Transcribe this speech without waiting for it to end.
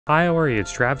Hi, how are you?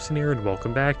 It's Traviseen here, and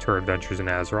welcome back to our adventures in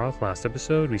Azeroth. Last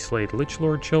episode, we slayed Lich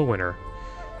Lord Chillwinter,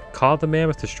 caught the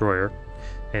Mammoth Destroyer,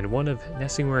 and one of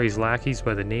Nessingwary's lackeys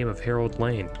by the name of Harold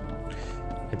Lane.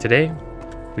 And today,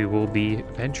 we will be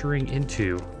venturing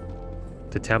into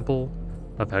the Temple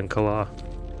of Ankala.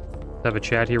 Let's have a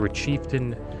chat here with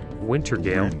Chieftain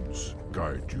Wintergale,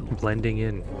 blending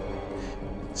in.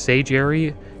 Sage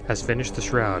Airy has finished the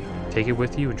Shroud. Take it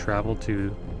with you and travel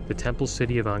to the temple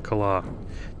city of Ankala.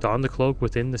 Don the cloak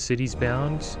within the city's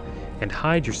bounds and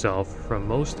hide yourself from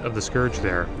most of the scourge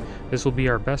there. This will be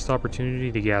our best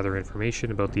opportunity to gather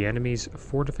information about the enemy's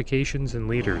fortifications and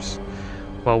leaders.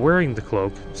 While wearing the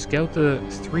cloak, scout the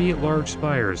 3 large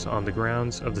spires on the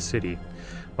grounds of the city.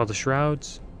 While the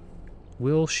shrouds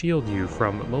will shield you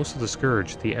from most of the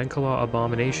scourge, the Ankala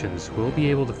abominations will be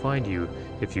able to find you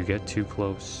if you get too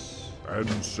close.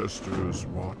 Ancestors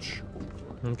watch.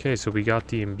 Okay, so we got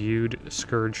the imbued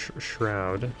Scourge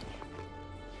Shroud.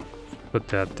 Put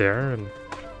that there and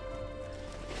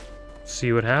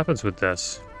see what happens with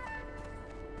this.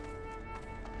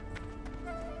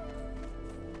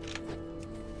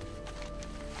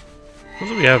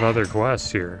 Suppose we have other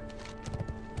quests here.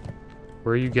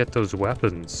 Where you get those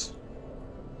weapons.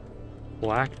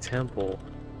 Black Temple.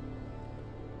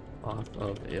 Off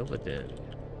of Illidan.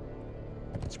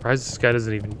 Surprised this guy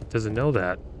doesn't know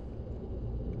that.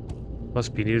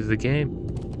 Must be new to the game.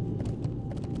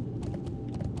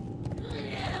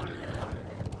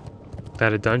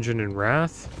 That a dungeon in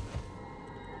Wrath?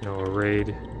 No, a raid.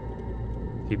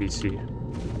 TBC.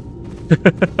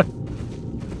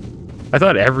 I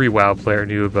thought every WoW player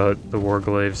knew about the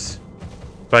Warglaives,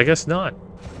 but I guess not.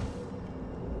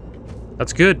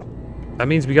 That's good. That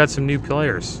means we got some new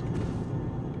players.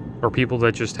 Or people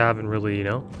that just haven't really, you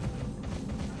know,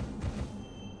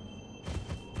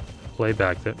 play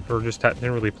back then, or just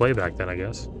didn't really play back then, I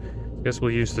guess. Guess we'll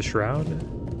use the Shroud.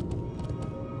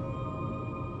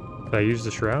 Did I use the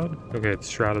Shroud? Okay, it's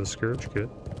Shroud of the Scourge, good.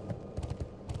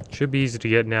 Should be easy to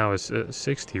get now, is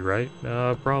 60, right?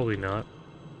 Probably not.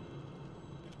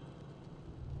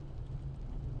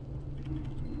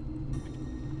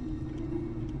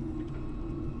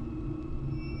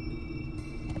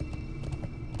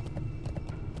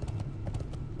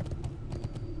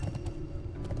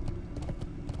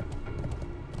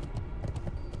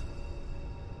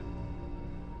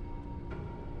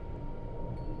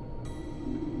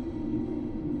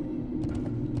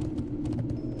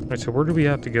 Alright, so where do we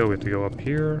have to go? We have to go up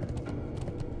here.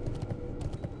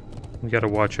 We gotta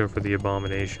watch out for the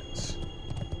abominations.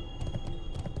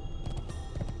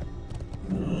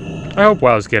 I hope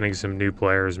WoW's getting some new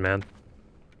players, man.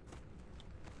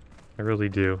 I really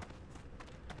do.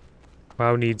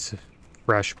 WoW needs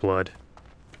fresh blood.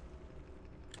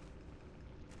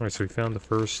 Alright, so we found the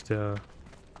first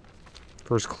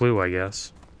clue, I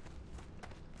guess.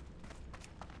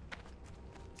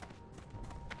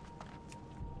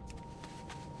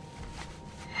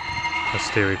 Let's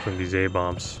stay away from these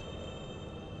A-bombs.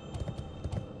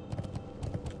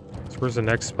 So where's the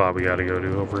next spot we gotta go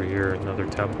to? Over here, another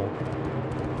temple.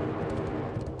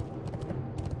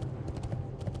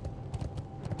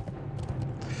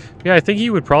 Yeah, I think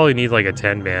you would probably need like a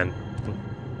 10-man.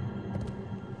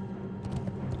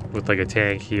 With like a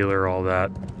tank, healer, all that.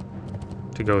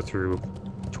 To go through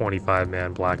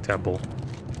 25-man Black Temple.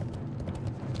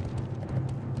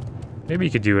 Maybe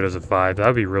you could do it as a 5. That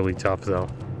would be really tough though.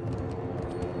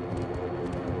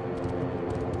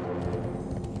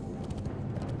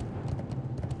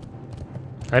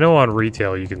 I know on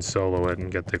retail you can solo it and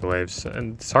get the glaives,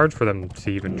 and it's hard for them to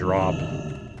even drop.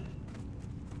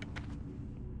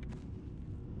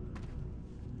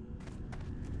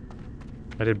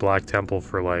 I did Black Temple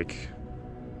for like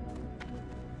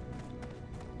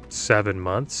 7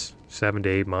 months, 7 to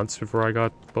 8 months before I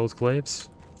got both glaives.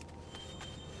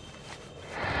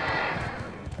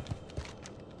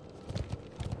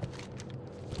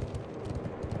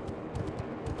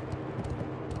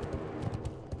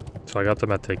 So I got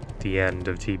them at the end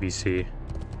of TBC.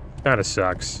 Kinda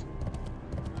sucks.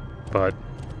 But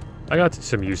I got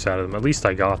some use out of them. At least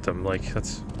I got them. Like,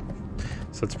 that's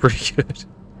pretty good.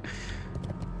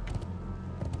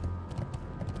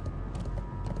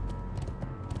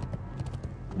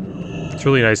 It's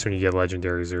really nice when you get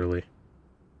legendaries early.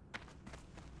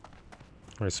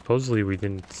 Alright, supposedly we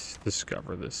didn't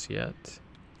discover this yet.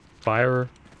 Fire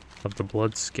of the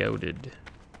Blood Scouted.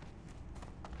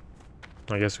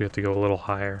 I guess we have to go a little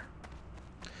higher.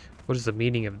 What is the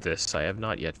meaning of this? I have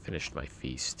not yet finished my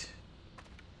feast.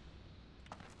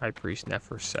 High Priest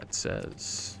Neferset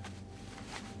says.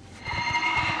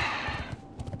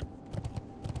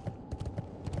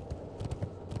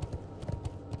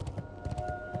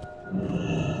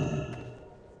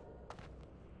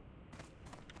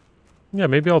 Yeah,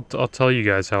 maybe I'll tell you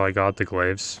guys how I got the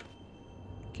glaives.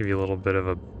 Give you a little bit of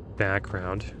a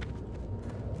background.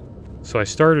 So I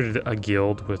started a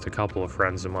guild with a couple of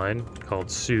friends of mine called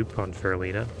Soup on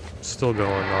Fairlena. Still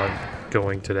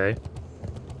going today.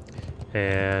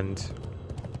 And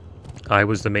I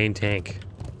was the main tank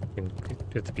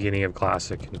at the beginning of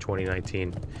Classic in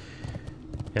 2019.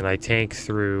 And I tanked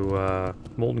through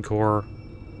Molten Core,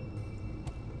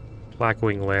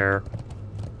 Blackwing Lair,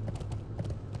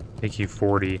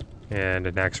 AQ40, and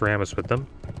an Axramus with them.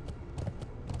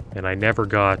 And I never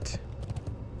got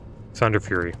Thunder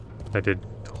Fury. I did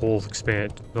the whole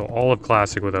all of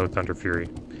Classic without Thunder Fury.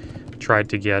 Tried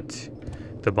to get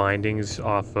the bindings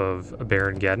off of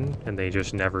Baron Geddon, and they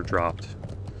just never dropped.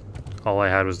 All I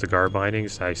had was the guard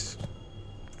bindings. I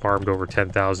farmed over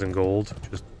 10,000 gold,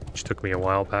 which took me a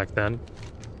while back then.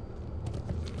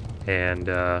 And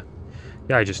yeah,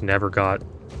 I just never got,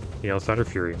 Thunder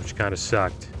Fury, which kind of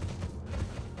sucked.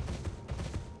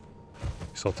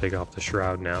 So I'll take off the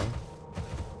shroud now.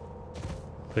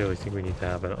 Clearly think we need to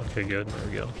have it. Okay, good. There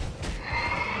we go.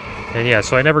 And yeah,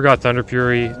 so I never got Thunder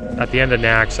Fury. At the end of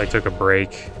Nax, I took a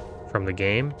break from the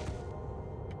game.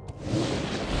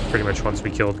 Pretty much once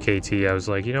we killed KT, I was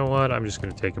like, you know what? I'm just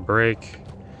going to take a break.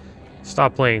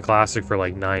 Stopped playing Classic for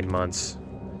like 9 months.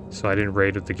 So I didn't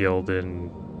raid with the guild at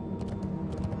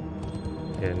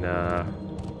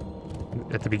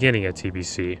the beginning at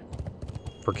TBC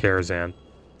for Karazhan.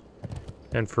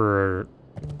 And for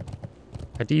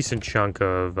a decent chunk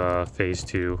of Phase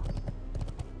 2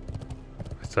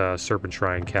 with Serpent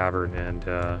Shrine Cavern and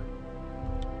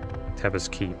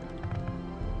Tempest Keep.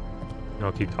 And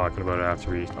I'll keep talking about it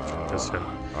after we this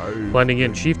in. Blending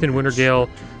in, Chieftain Wintergale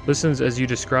listens as you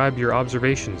describe your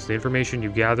observations. The information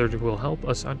you've gathered will help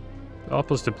us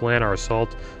to plan our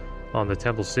assault on the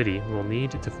Temple City. We'll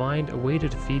need to find a way to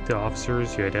defeat the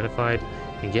officers you identified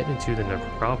and get into the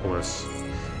necropolis.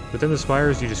 Within the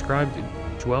spires you described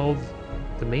dwelled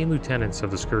the main lieutenants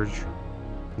of the Scourge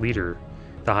leader,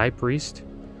 the High Priest.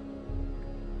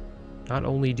 Not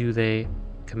only do they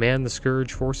command the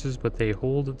Scourge forces, but they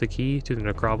hold the key to the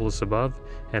necropolis above,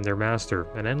 and their master.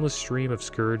 An endless stream of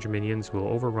Scourge minions will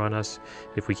overrun us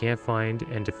if we can't find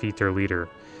and defeat their leader.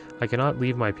 I cannot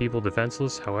leave my people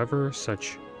defenseless, however,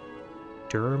 such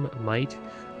Durm might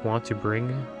want to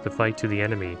bring the fight to the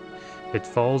enemy. It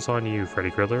falls on you,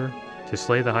 Freddy Kriller, to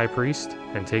slay the High Priest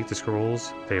and take the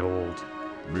scrolls they hold.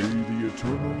 May the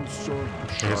eternal sun I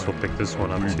guess we'll pick this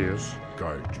one up too.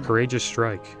 Courageous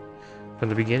Strike. From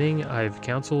the beginning, I've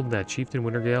counseled that Chieftain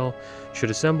Wintergale should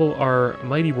assemble our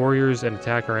mighty warriors and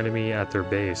attack our enemy at their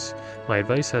base. My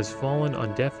advice has fallen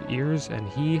on deaf ears, and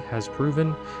he has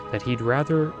proven that he'd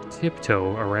rather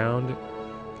tiptoe around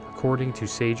according to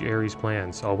Sage Ares'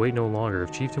 plans. I'll wait no longer.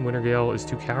 If Chieftain Wintergale is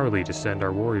too cowardly to send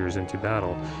our warriors into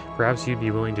battle, perhaps you'd be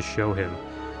willing to show him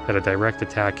that a direct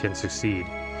attack can succeed.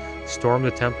 Storm the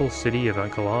temple city of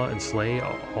Ankala and slay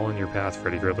all in your path,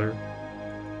 Freddy Griller.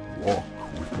 Walk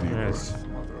with the earth,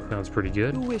 Mother. Sounds pretty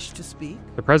good. You wish to speak?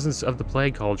 The presence of the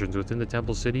plague cauldrons within the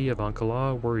temple city of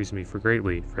Ankala worries me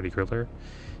greatly, Freddy Griller.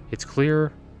 It's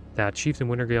clear that Chieftain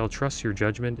Wintergale trusts your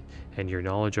judgment and your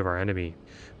knowledge of our enemy.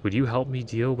 Would you help me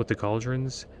deal with the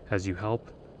cauldrons as you help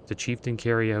the chieftain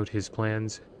carry out his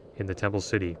plans in the temple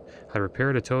city? I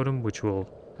prepared a totem which will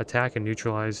attack and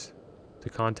neutralize the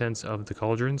contents of the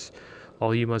cauldrons.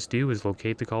 All you must do is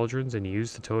locate the cauldrons and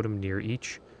use the totem near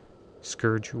each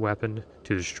Scourge weapon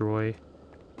to destroy.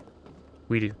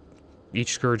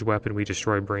 Each Scourge weapon we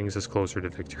destroy brings us closer to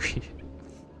victory.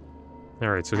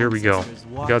 Alright, so here we go.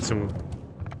 We got some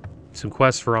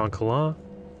quests for Ankala.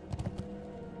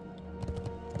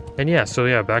 And yeah, so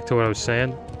yeah, back to what I was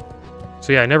saying.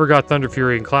 So yeah, I never got Thunder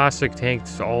Fury in Classic,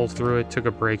 tanked all through it, took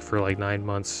a break for like 9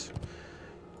 months.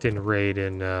 Didn't raid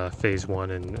in Phase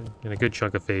 1 and a good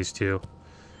chunk of Phase 2.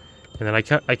 And then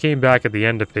I came back at the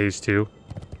end of Phase 2,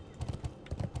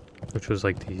 which was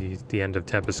like the end of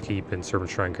Tempest Keep and Serpent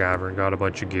Shrine Cavern, got a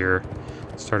bunch of gear,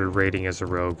 started raiding as a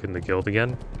rogue in the guild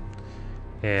again.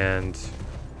 And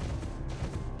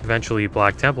eventually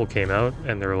Black Temple came out,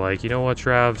 and they're like, you know what,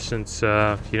 Trav, since,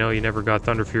 you never got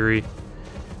Thunder Fury,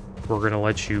 we're going to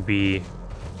let you be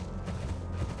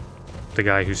the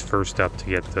guy who's first up to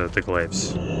get the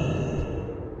glaives.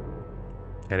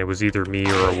 And it was either me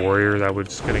or a warrior that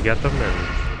was going to get them,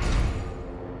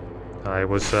 and I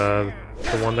was the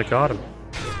one that got him.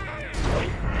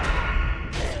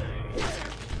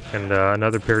 And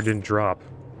another pair didn't drop,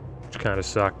 which kind of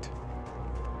sucked.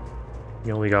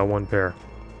 You only got one pair.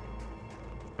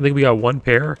 I think we got one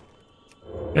pair,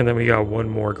 and then we got one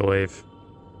more glaive,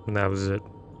 and that was it.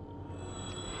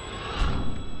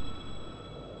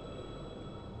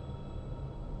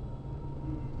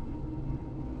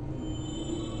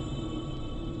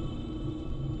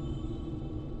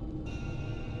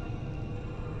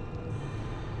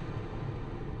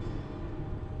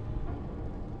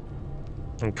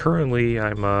 And currently,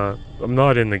 I'm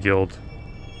not in the guild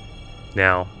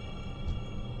now.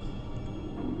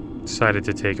 Decided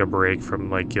to take a break from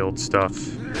my guild stuff.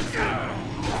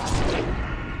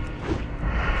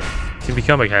 It can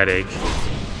become a headache.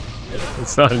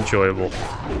 It's not enjoyable.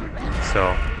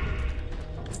 So,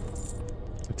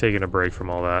 I'm taking a break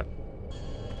from all that.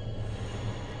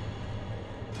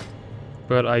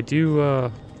 But I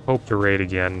do hope to raid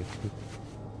again.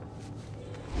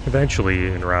 Eventually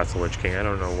in Wrath of the Lich King. I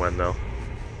don't know when though.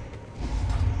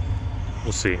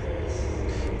 We'll see.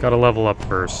 Gotta level up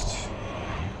first.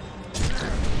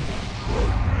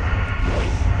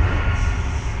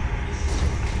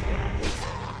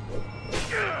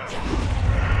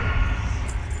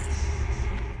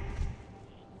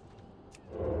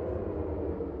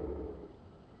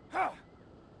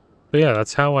 But yeah,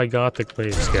 that's how I got the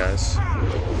glaives, guys.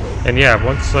 And yeah,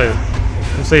 once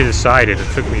they decided, it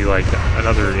took me like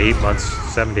another 8 months,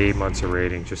 7 to 8 months of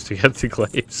raiding just to get the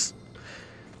glaives.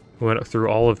 Went through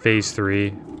all of Phase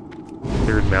 3,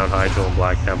 cleared Mount Hyjal and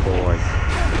Black Temple like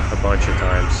a bunch of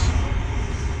times.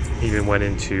 Even went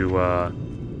into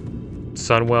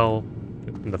Sunwell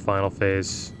in the final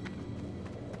phase,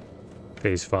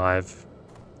 Phase 5.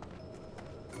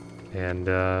 And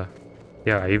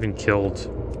yeah, I even killed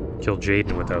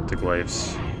Jaden without the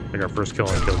glaives. Like our first kill,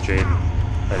 I killed Jaden.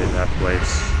 I didn't have glaives.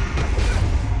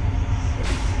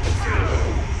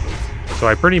 So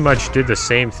I pretty much did the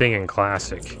same thing in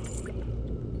Classic.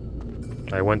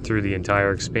 I went through the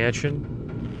entire expansion,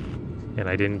 and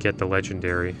I didn't get the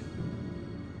Legendary.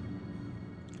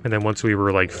 And then once we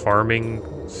were like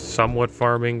somewhat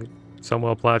farming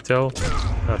Sunwell Plateau,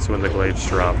 that's when the glaives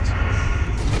dropped.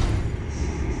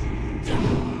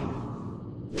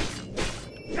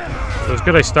 So it's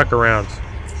good I stuck around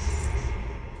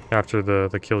after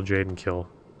the Kill Jaden kill.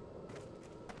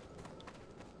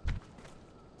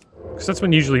 Because that's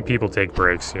when usually people take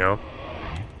breaks, you know?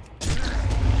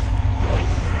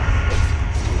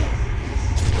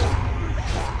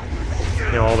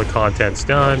 You know, all the content's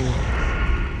done.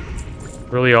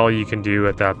 Really all you can do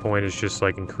at that point is just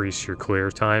like increase your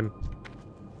clear time.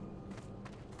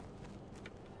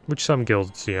 Which some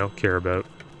guilds, you know, care about.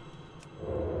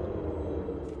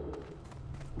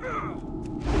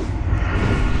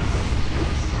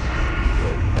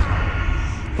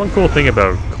 One cool thing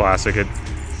about Classic, it's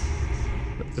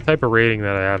the type of raiding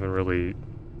that I haven't really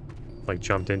like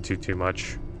jumped into too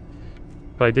much,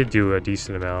 but I did do a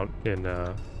decent amount in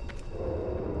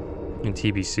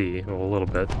TBC, well, a little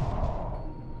bit,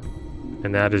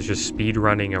 and that is just speed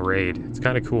running a raid. It's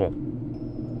kind of cool.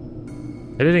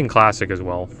 I did it in Classic as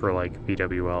well for like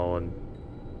BWL and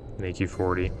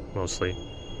AQ40 mostly.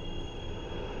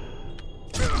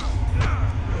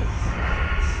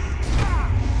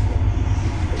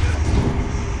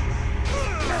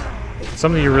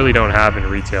 Something you really don't have in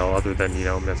retail other than, you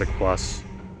know, Mythic Plus.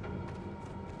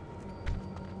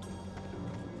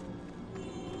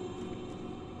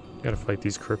 Gotta fight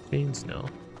these Crypt Fiends? No.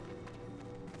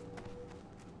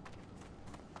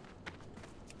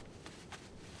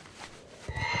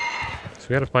 So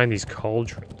we gotta find these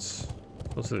cauldrons.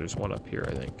 Also, there's one up here,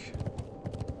 I think.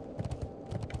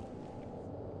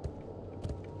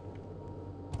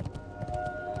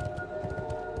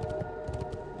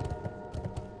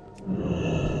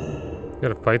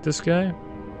 Gotta fight this guy?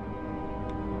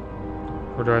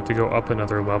 Or do I have to go up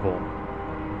another level?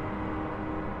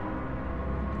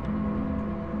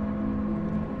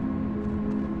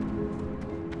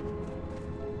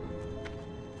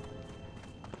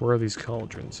 Where are these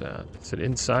cauldrons at? Is it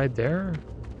inside there?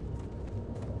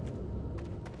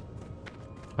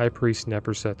 High Priest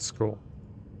Neperset Skull.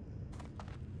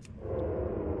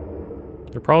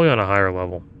 They're probably on a higher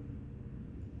level.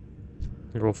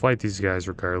 We'll fight these guys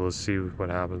regardless, see what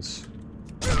happens.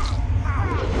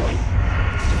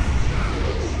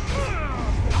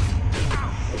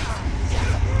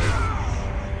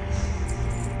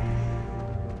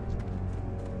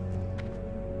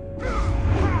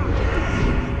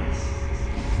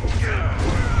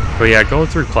 But yeah, going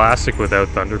through Classic without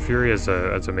Thunder Fury as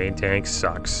a main tank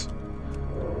sucks.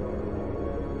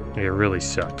 It really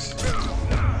sucks.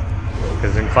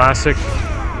 Because in Classic,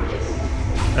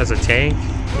 as a tank,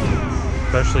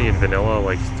 especially in vanilla,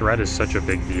 like, threat is such a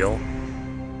big deal.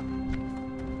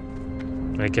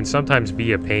 And it can sometimes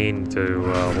be a pain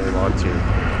to hold on to.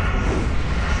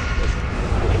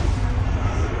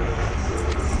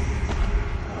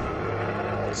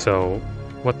 So,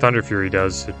 what Thunder Fury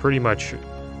does, it pretty much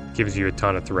gives you a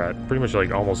ton of threat. Pretty much,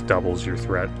 like, almost doubles your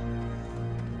threat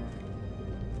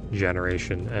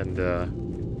generation. And,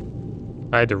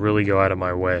 I had to really go out of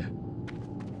my way.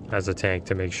 as a tank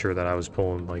to make sure that I was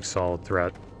pulling like solid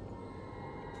threat.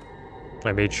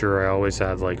 I made sure I always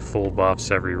had like full buffs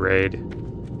every raid.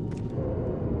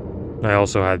 I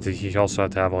also had to, you also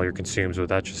had to have all your consumes, but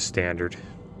that's just standard.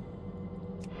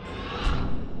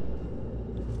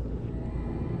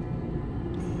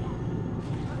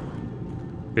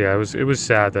 Yeah, it was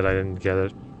sad that I didn't get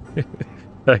it.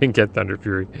 I didn't get Thunder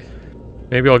Fury.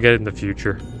 Maybe I'll get it in the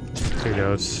future. Who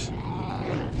knows?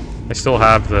 I still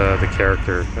have the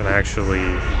character, and I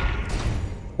actually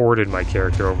ported my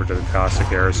character over to the Classic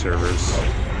Era servers.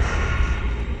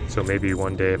 So maybe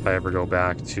one day if I ever go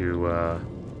back to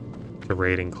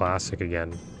raiding Classic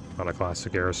again on a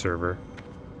Classic Era server,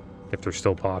 if they're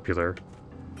still popular,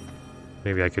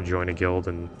 maybe I could join a guild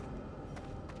and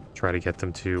try to get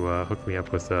them to hook me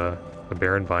up with a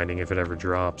Baron binding if it ever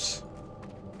drops.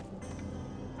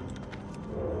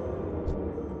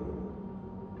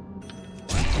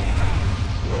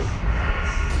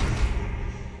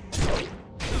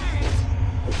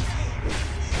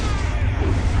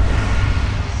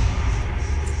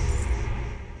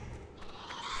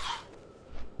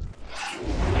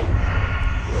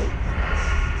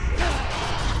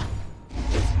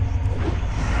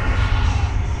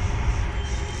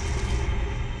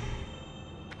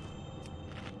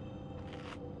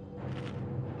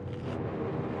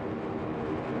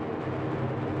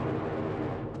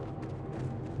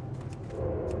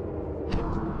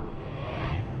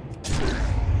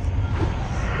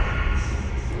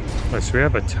 So we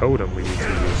have a totem we need to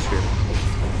use here.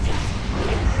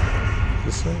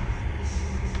 This one?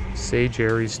 Sage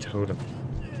Ares totem.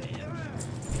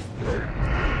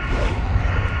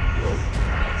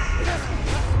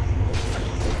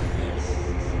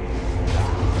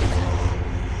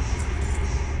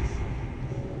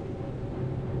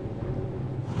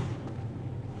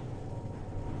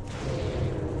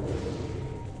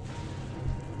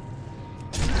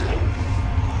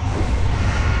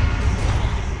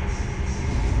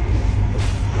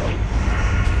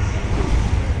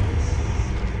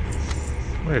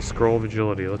 Scroll of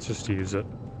agility, let's just use it.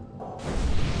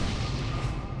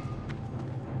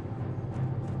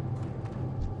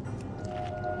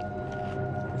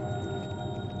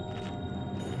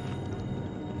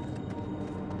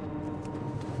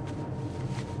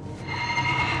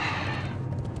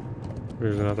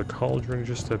 There's another cauldron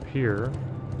just up here.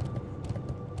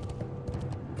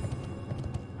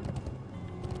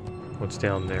 What's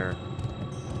down there?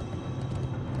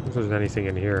 If there's anything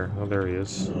in here. Oh, there he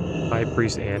is. High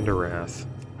Priest Andarath.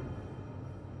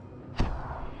 I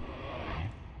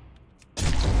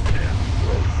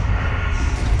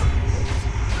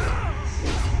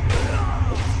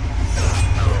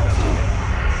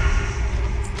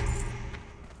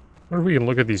wonder if we can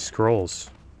look at these scrolls.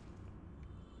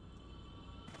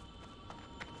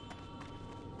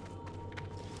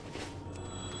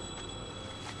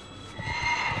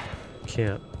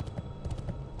 Can't.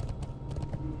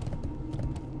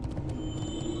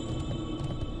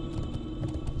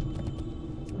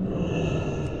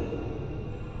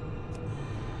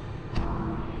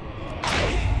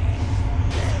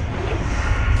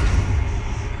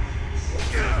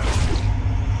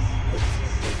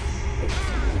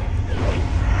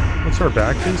 Our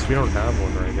back piece? We don't have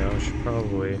one right now. We should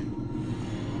probably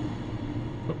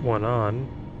put one on.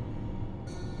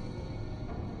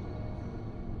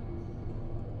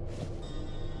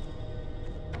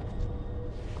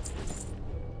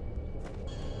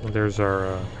 Well, there's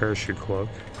our parachute cloak.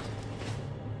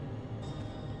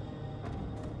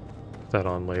 Put that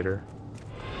on later.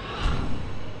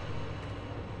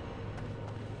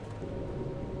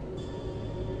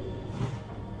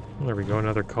 There we go,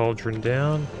 another cauldron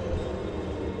down.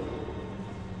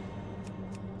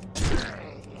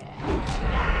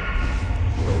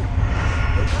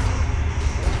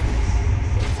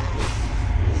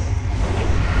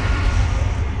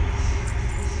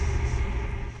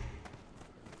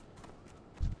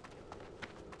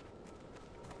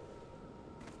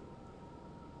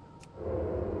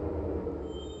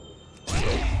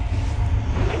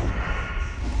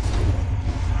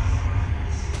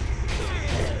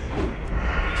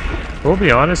 We'll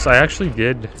be honest, I actually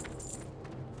did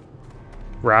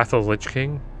Wrath of Lich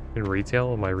King in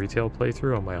retail, in my retail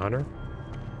playthrough on my hunter.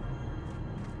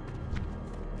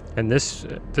 And this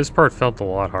part felt a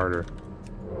lot harder.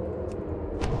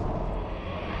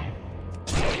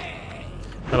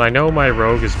 And I know my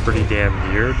rogue is pretty damn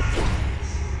geared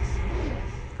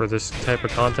for this type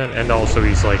of content, and also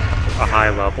he's like a high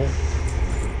level.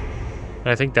 And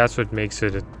I think that's what makes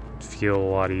it feel a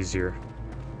lot easier.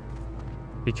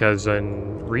 Because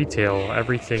in retail,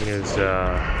 everything is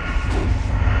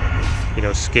you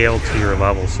know, scaled to your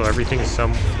level. So everything is I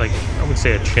would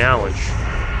say a challenge,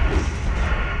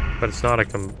 but it's not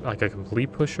like a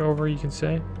complete pushover, you can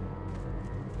say.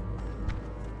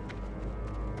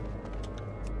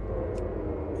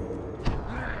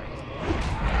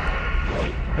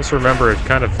 I just remember it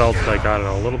kind of felt like, I don't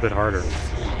know, a little bit harder.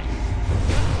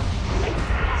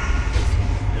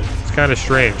 It's kind of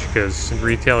strange because in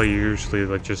retail you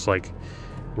usually just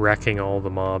wrecking all the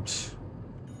mobs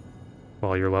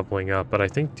while you're leveling up, but I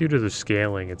think due to the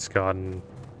scaling it's gotten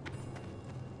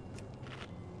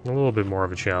a little bit more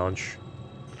of a challenge.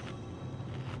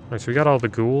 Alright, so we got all the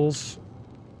ghouls.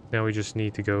 Now we just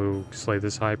need to go slay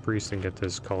this high priest and get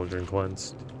this cauldron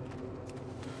cleansed.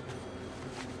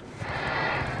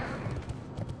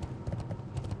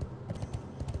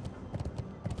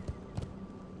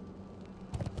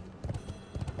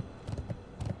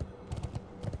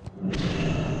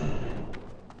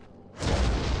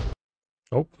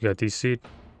 Oh, we got DC'd.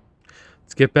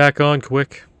 Let's get back on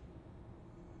quick.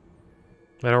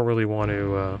 I don't really want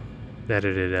to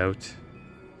edit it out.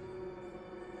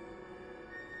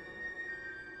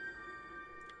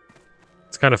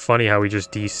 It's kind of funny how we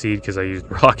just DC'd because I used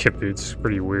rocket boots.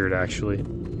 Pretty weird, actually.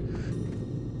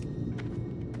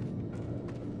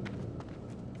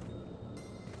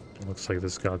 Looks like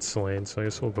this got slain, so I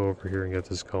guess we'll go over here and get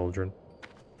this cauldron.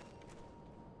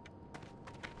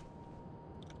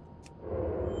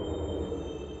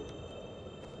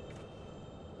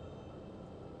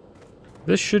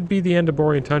 This should be the end of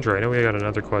Borean Tundra. I know we got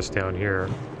another quest down here.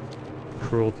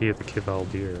 Cruelty at the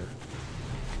Kivaldir.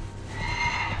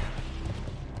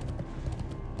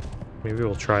 Maybe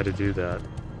we'll try to do that.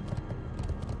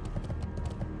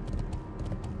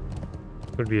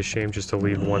 It would be a shame just to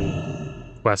leave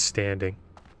one quest standing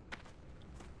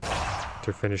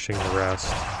after finishing the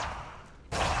rest.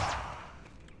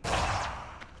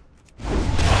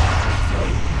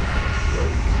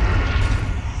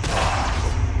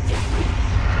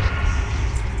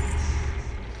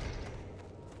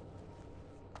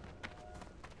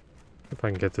 If I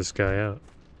can get this guy out.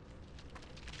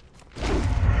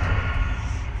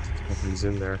 Nobody's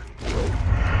in there.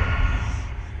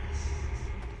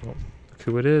 Oh, look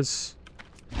who it is.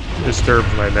 Disturbed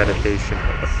my meditation.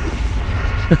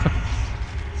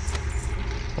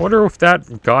 I wonder if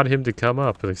that got him to come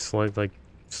up. Like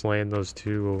slaying those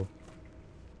two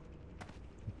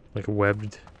like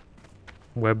webbed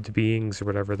beings or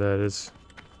whatever that is.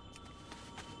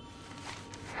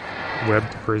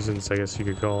 Webbed prisons, I guess you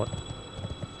could call it.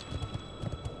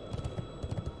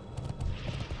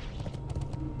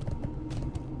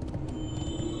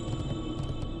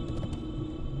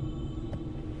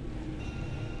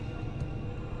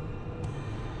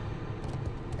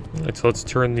 Alright, so let's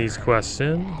turn these quests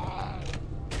in.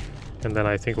 And then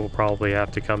I think we'll probably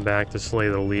have to come back to slay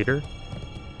the leader.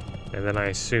 And then I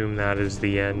assume that is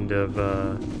the end of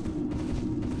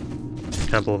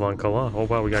Temple of Ankala. Oh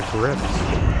wow, we got gripped.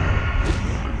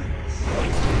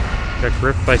 Got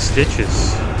gripped by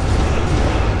stitches.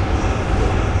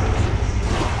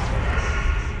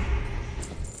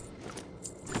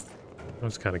 That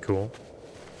was kind of cool.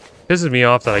 Pisses me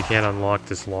off that I can't unlock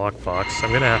this lockbox.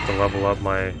 I'm gonna have to level up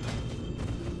my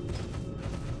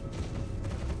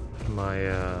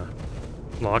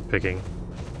lockpicking.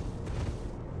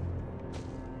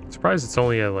 I'm surprised it's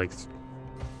only at like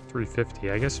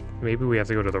 350. I guess maybe we have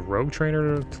to go to the rogue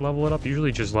trainer to level it up. Usually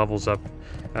it just levels up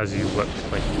as you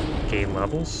like gain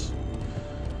levels.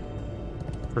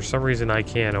 For some reason I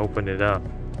can't open it up.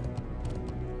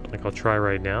 Like I'll try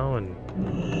right now and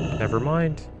never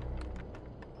mind.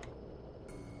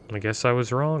 I guess I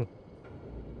was wrong.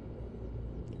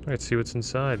 Alright, see what's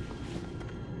inside.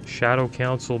 Shadow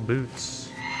Council boots.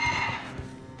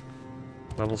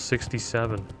 Level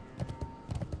 67.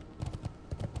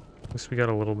 Guess we got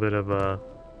a little bit of a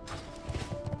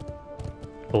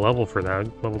level for that.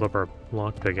 Leveled up our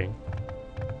lockpicking.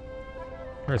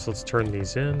 Alright, so let's turn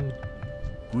these in.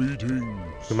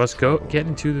 Greetings. We must get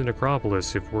into the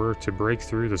necropolis if we're to break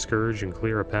through the scourge and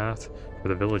clear a path for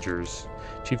the villagers.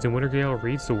 Chieftain Wintergale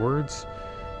reads the words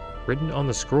written on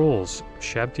the scrolls.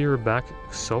 Shabdir Bak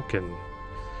Soken.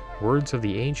 Words of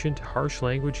the ancient, harsh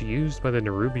language used by the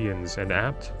Nerubians and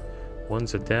apt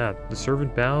ones at that. The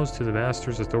servant bows to the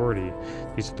master's authority.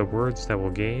 These are the words that will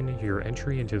gain your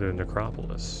entry into the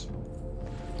necropolis.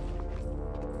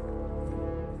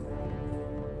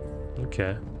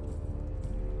 Okay.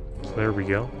 So there we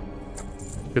go.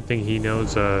 Good thing he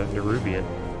knows Nerubian.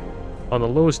 On the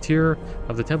lowest tier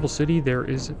of the temple city, there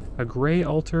is a gray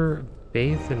altar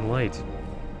bathed in light.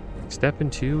 Step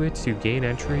into it to gain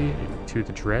entry to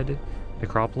the dread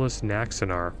necropolis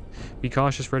Naxanar. Be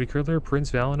cautious, Freddy Krueger.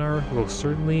 Prince Valinar will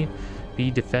certainly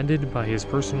be defended by his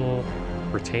personal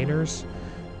retainers,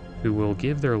 who will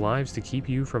give their lives to keep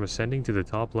you from ascending to the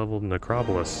top level of the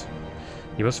necropolis.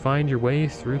 You must find your way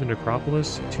through the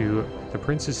necropolis to the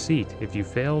prince's seat. If you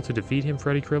fail to defeat him,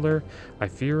 Freddy Krueger, I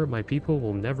fear my people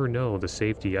will never know the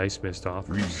safety Ice Mist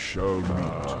offers. We shall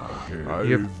meet.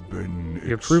 You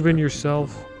have proven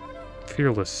yourself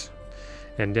fearless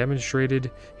and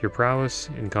demonstrated your prowess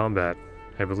in combat.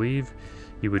 I believe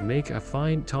you would make a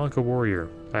fine Tonka warrior.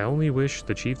 I only wish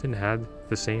the chieftain had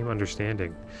the same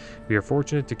understanding. We are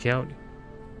fortunate to count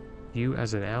you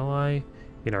as an ally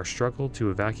in our struggle to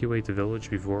evacuate the village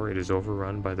before it is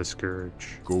overrun by the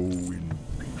Scourge. Go in.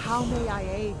 How may I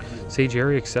aid you? Sage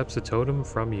Harry accepts the totem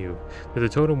from you. Did the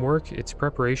totem work? Its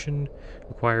preparation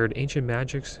required ancient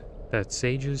magics that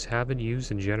sages haven't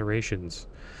used in generations.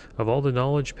 Of all the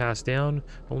knowledge passed down,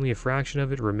 only a fraction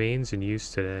of it remains in use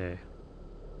today.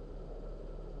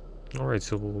 Alright,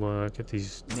 so we'll get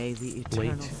these May the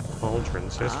late eternal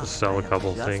pauldrons. I guess we'll sell a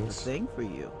couple just things the thing for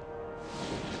you.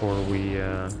 before we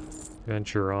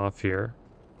venture off here.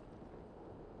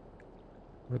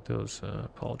 Where'd those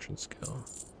pauldrons go?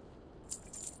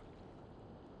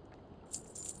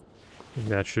 I think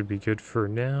that should be good for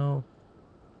now.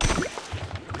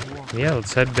 Yeah,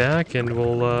 let's head back and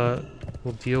we'll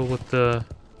deal with the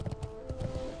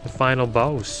final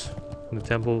boss in the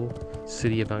temple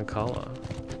city of Ankala.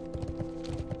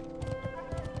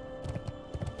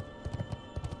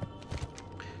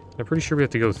 I'm pretty sure we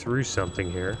have to go through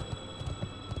something here.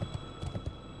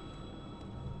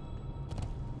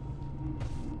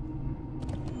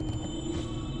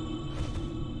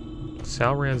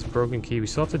 Salran's Broken Key. We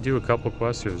still have to do a couple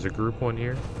quests here. There's a group one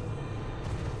here.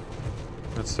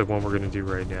 That's the one we're going to do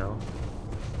right now.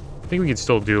 I think we can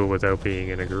still do it without being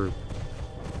in a group.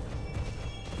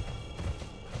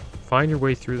 Find your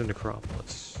way through the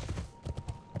necropolis.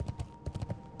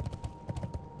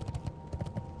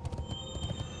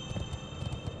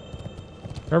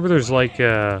 Remember there's like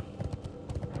a...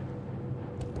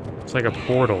 It's like a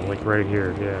portal, like right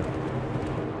here, yeah.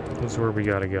 This is where we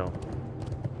gotta go.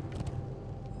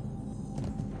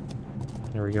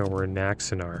 There we go, we're in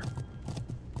Naxanar.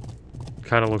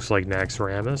 Kind of looks like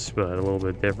Naxxramas, but a little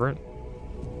bit different.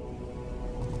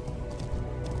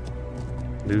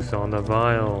 Luth on the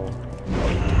Vial.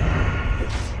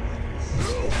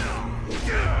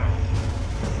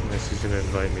 Nice, he's gonna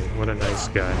invite me. What a nice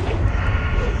guy.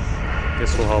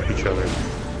 Guess we'll help each other.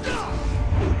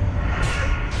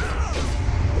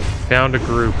 Found a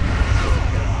group.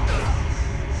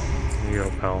 There you go,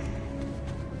 pal.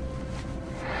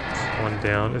 One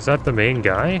down. Is that the main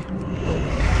guy?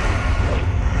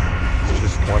 It's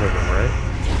just one of them, right?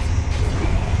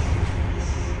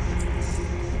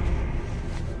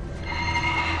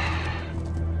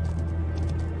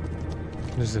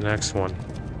 Who's the next one?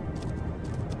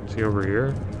 Is he over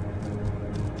here?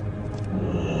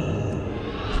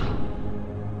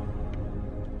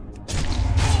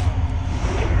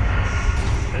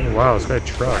 Oh, wow, this guy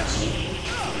trucks.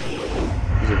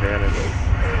 His advantage.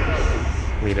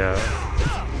 Lead out.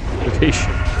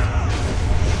 Evasion.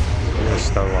 I'm gonna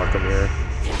stun lock him here.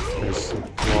 There's a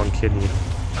long kidney.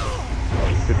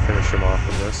 Could finish him off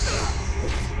in this.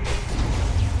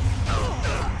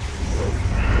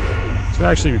 This would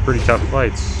actually be pretty tough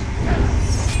fights.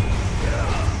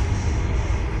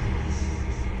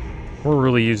 We're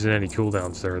really using any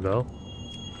cooldowns there though.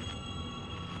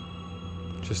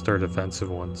 Just our defensive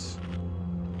ones.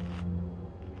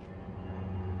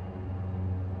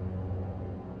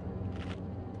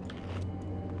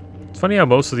 It's funny how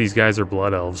most of these guys are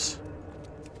blood elves.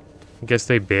 I guess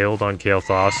they bailed on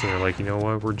Kael'thas and they're like, you know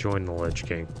what, we're joining the Lich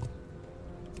King.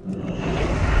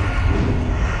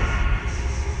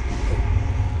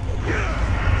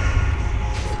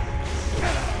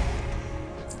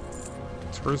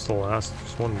 So where's the last?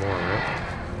 There's one more, right?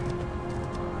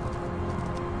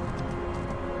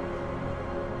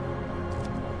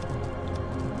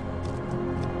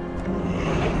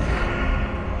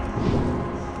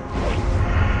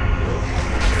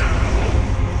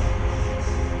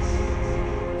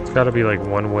 Got to be like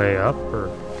one way up or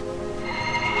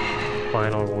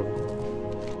final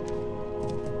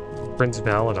Prince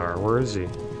Valinar. Where is he?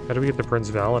 How do we get to Prince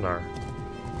Valinar?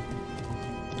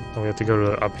 Oh, we have to go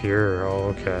to up here.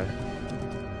 Oh, okay.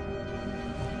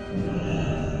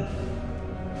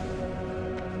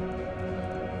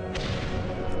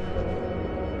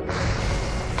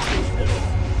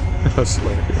 That's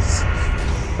hilarious.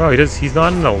 Oh, he's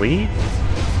not an elite?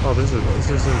 Oh, this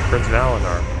isn't Prince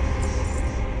Valinar.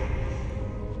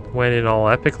 Went in all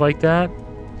epic like that?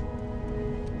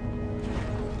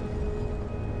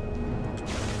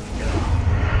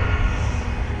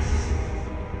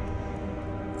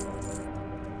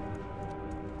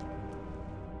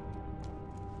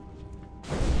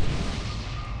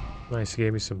 Nice, he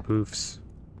gave me some boofs.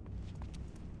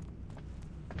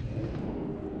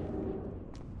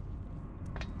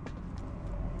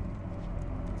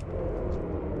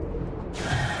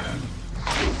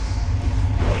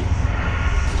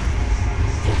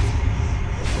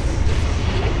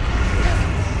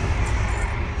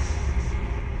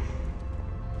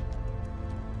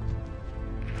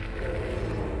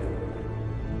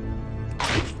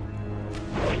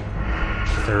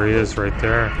 There he is right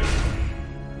there.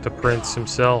 The prince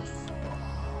himself.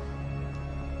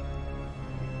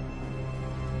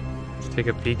 Let's take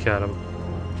a peek at him.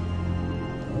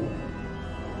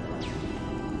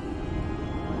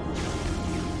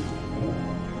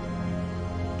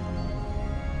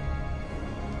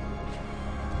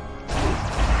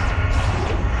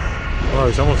 Oh,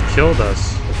 he's almost killed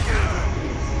us.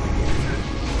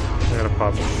 I gotta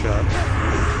pop a shot.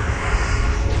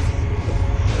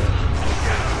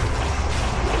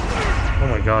 Oh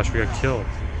my gosh, we got killed.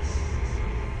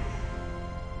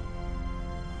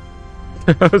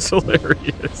 That was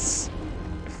hilarious.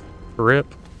 Rip.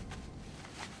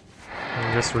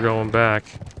 I guess we're going back.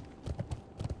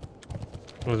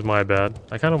 It was my bad.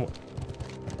 I kind of...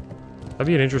 That'd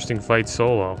be an interesting fight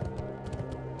solo.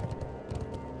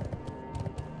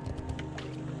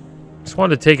 Just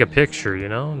wanted to take a picture, you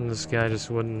know? And this guy just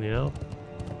wouldn't, you know?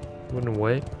 Wouldn't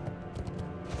wait.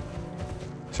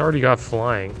 It's already got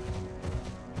flying.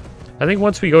 I think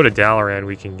once we go to Dalaran,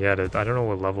 we can get it. I don't know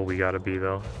what level we gotta be,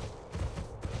 though.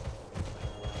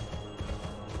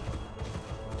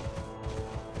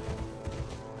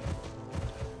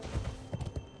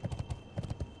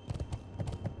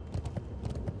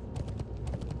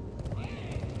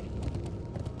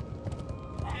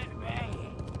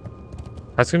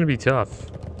 That's gonna be tough.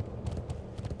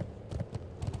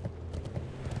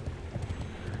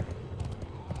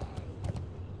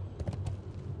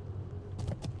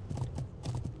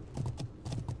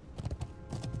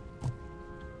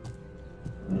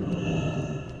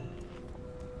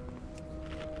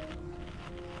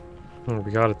 Oh,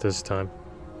 we got it this time.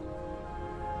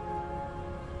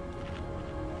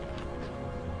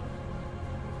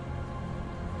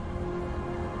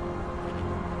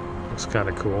 Looks kind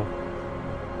of cool.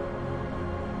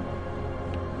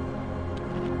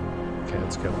 Okay,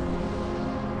 let's go.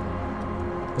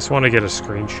 Just want to get a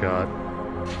screenshot.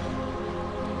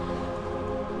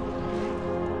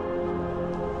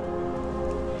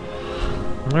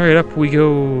 Alright, up we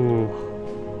go.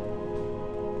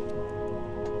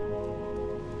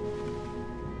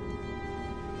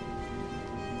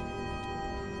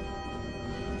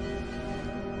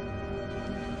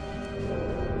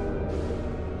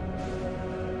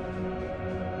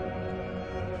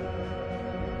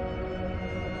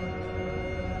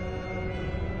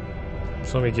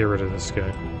 So let me get rid of this guy.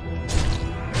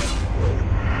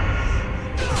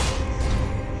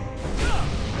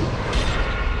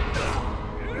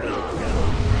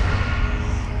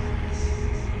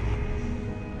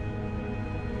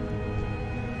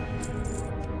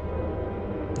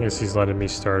 I guess he's letting me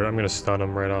start. I'm gonna stun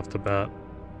him right off the bat.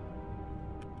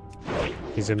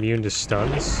 He's immune to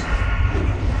stuns.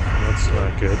 That's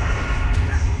not good.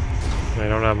 I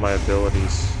don't have my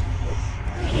abilities.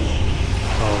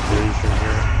 Evasion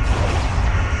here.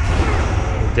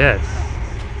 I'm dead.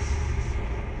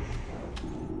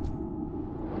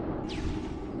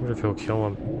 What if he'll kill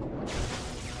him?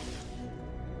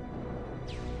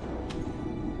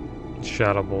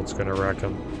 Shadow Bolt's gonna wreck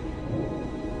him.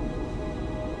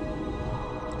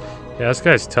 Yeah, this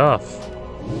guy's tough.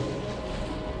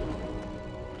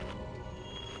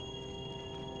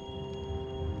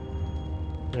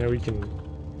 Yeah, we can...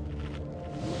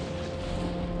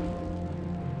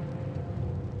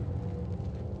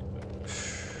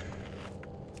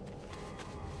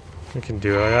 We can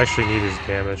do it. I actually need his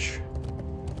damage.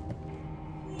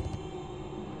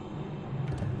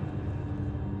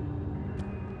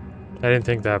 I didn't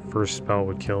think that first spell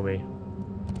would kill me.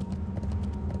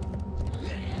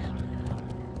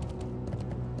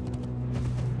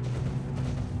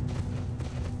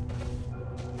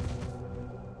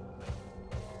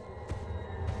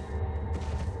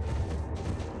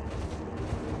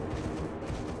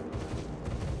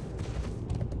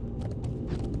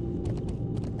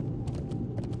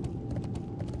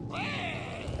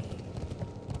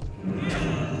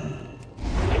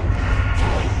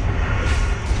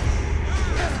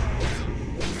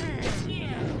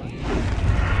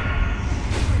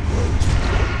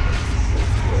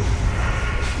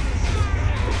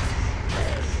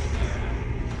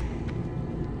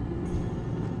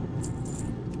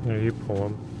 Yeah, you pull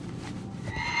him.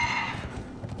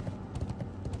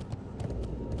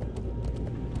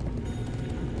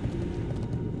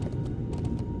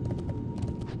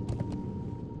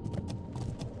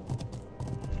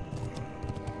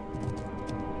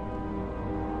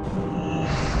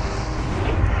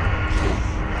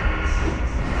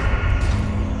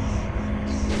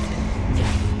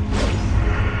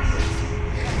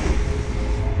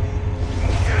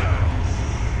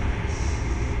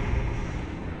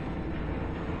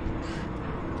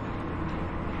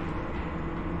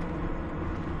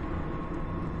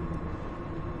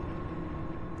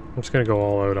 I'm just gonna go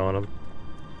all out on him.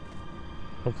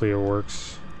 Hopefully it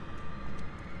works.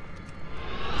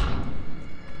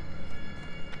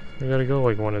 I gotta go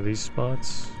like one of these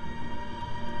spots.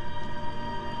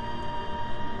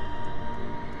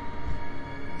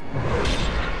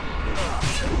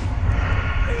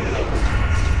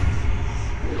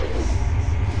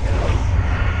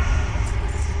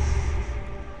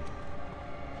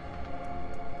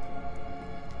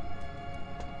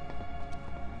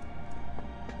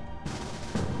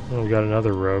 Oh, we got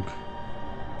another rogue.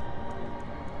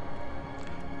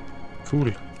 Cool.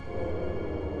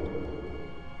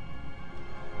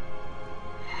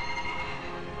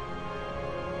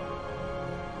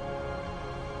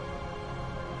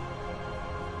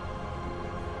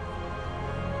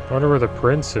 I wonder where the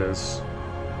prince is.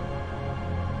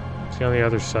 Is he on the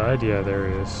other side? Yeah, there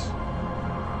he is.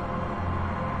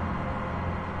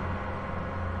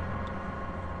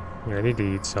 Yeah, I need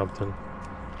to eat something.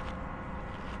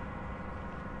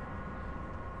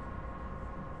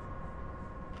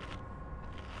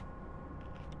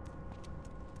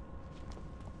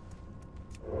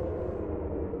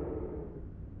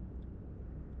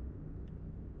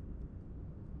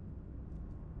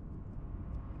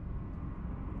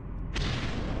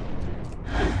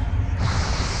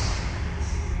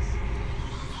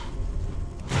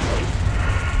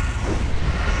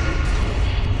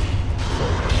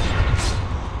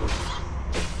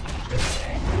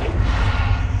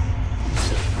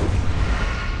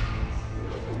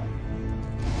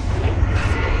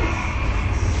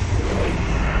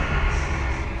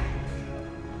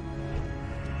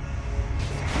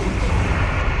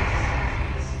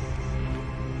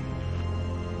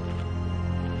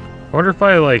 I wonder if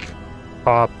I, like,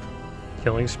 pop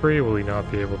killing spree, will he not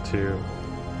be able to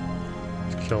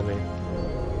kill me? There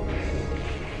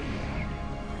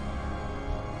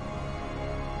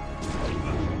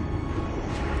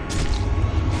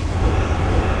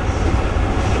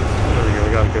we go,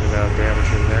 we got a good amount of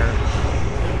damage in there.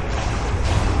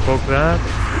 Poke that.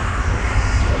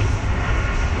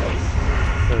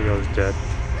 There we go, he's dead.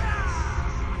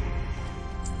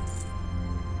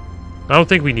 I don't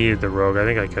think we needed the rogue. I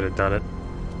think I could have done it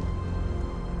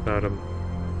without him.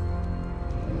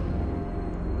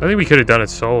 I think we could have done it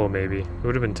solo, maybe. It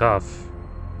would have been tough.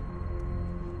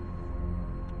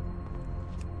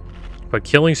 But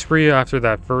killing spree after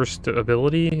that first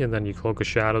ability, and then you Cloak of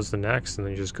Shadows the next, and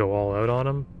then you just go all out on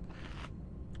him.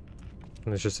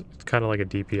 And it's kind of like a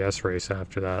DPS race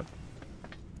after that.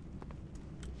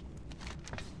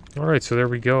 Alright, so there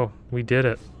we go. We did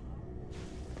it.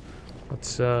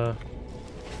 Let's,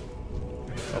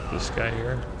 help this guy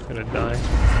here. He's gonna die.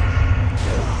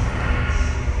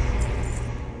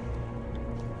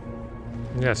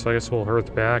 Yeah, so I guess we'll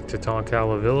hearth back to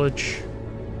Tonkala Village.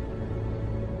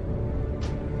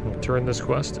 We'll turn this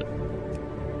quest in.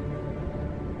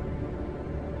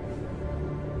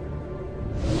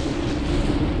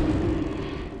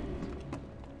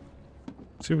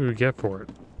 See what we get for it.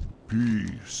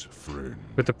 Peace, friend.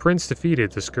 With the prince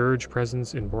defeated, the Scourge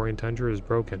presence in Borean Tundra is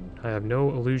broken. I have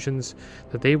no illusions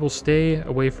that they will stay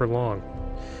away for long,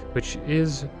 which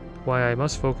is why I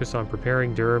must focus on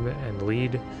preparing Durham and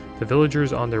lead the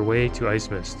villagers on their way to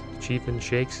Ice Mist. The chieftain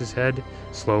shakes his head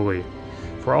slowly.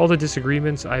 For all the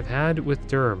disagreements I've had with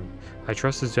Durham, I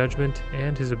trust his judgment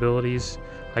and his abilities.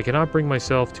 I cannot bring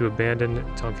myself to abandon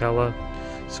Tonkala,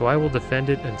 so I will defend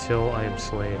it until I am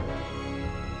slain.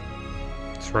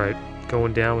 That's right,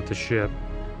 going down with the ship.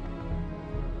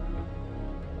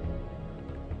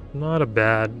 Not a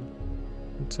bad,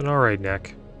 it's an alright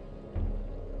neck.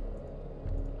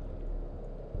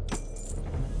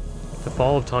 The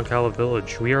fall of Tonkala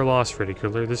Village. We are lost, Freddy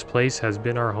Krueger. This place has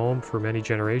been our home for many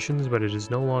generations, but it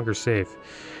is no longer safe.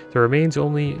 There remains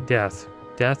only death.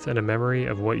 Death and a memory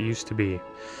of what used to be.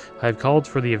 I have called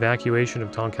for the evacuation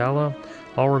of Tonkala.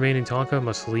 All remaining Tonka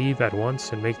must leave at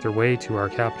once and make their way to our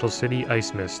capital city,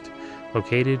 Ice Mist,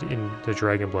 located in the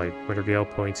Dragonblight. Wintergale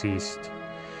points east.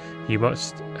 You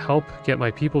must help get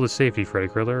my people to safety, Freddy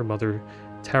Krueger. Mother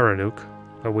Taranuk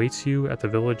awaits you at the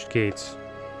village gates.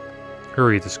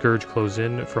 Hurry, the Scourge close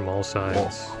in from all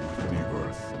sides.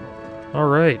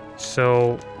 Alright,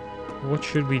 so what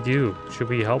should we do? Should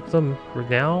we help them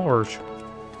now, or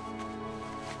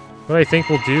what I think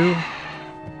we'll do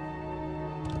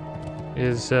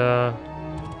is, yeah,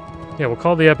 we'll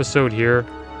call the episode here.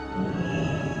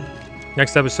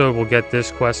 Next episode, we'll get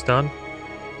this quest done,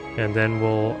 and then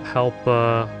we'll help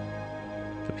the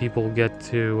people get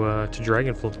to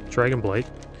Dragonblight,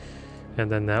 and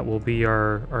then that will be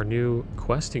our new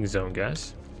questing zone,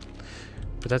 guys.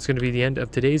 But that's going to be the end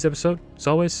of today's episode. As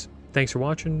always, thanks for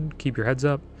watching. Keep your heads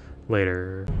up.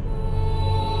 Later.